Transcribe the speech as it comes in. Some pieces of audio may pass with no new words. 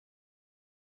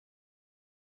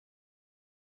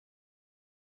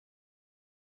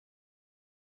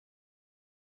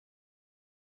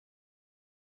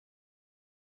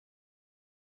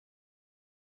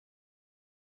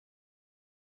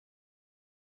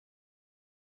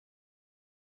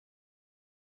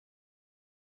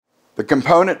The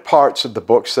component parts of the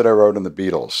books that I wrote on the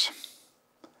Beatles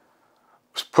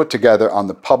was put together on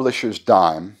the publisher's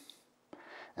dime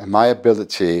and my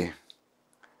ability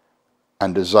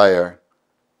and desire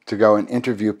to go and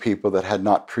interview people that had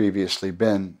not previously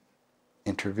been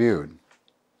interviewed.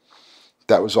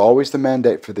 That was always the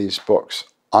mandate for these books.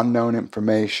 Unknown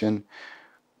information,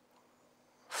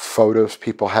 photos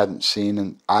people hadn't seen,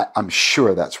 and I'm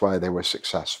sure that's why they were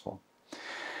successful.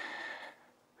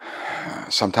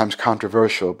 Sometimes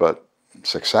controversial, but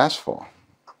successful.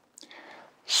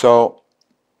 So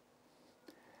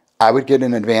I would get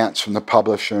an advance from the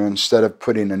publisher instead of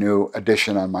putting a new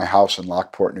addition on my house in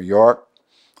Lockport, New York,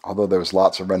 although there was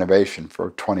lots of renovation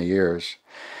for 20 years.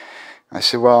 I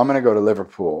said, well, I'm going to go to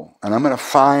Liverpool, and I'm going to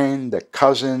find the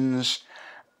cousins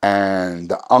and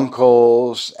the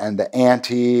uncles and the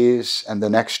aunties and the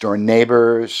next door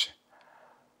neighbors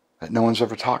that no one's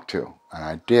ever talked to. And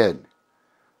I did.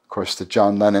 Of course, the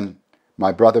John Lennon,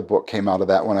 My Brother book came out of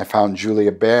that when I found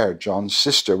Julia Baird, John's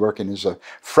sister, working as a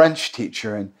French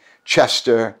teacher in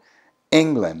Chester,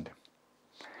 England.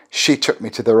 She took me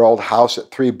to their old house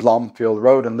at 3 Blomfield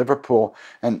Road in Liverpool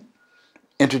and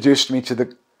introduced me to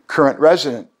the current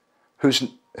resident,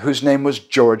 whose name was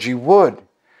Georgie Wood.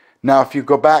 Now, if you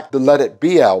go back to the Let It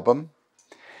Be album,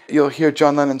 you'll hear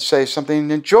John Lennon say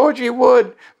something in Georgie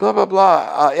Wood, blah, blah,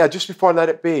 blah. Yeah, just before Let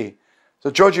It Be. So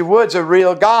Georgie Wood's a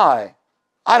real guy.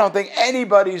 I don't think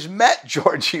anybody's met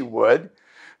Georgie Wood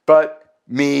but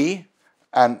me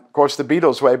and, of course, the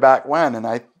Beatles way back when.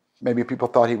 And maybe people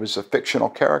thought he was a fictional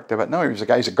character, but no, he was a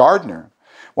guy. He's a gardener.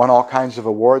 Won all kinds of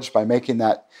awards by making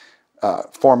that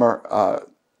former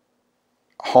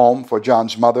home for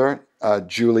John's mother,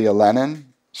 Julia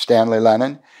Lennon, Stanley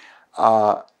Lennon.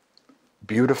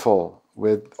 Beautiful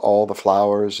with all the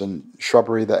flowers and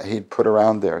shrubbery that he'd put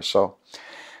around there. So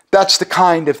that's the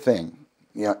kind of thing,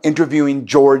 you know, interviewing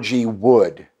Georgie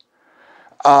Wood,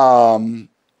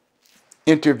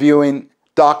 interviewing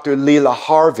Dr. Leela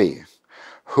Harvey,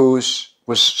 who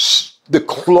was the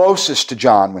closest to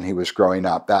John when he was growing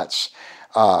up. That's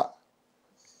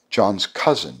John's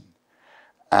cousin.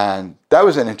 And that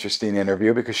was an interesting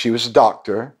interview because she was a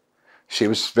doctor. She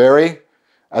was very,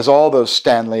 as all those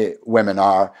Stanley women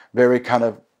are, very kind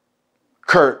of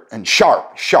curt and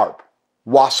sharp,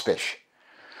 waspish.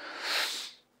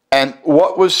 And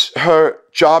what was her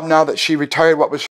job now that she retired? What was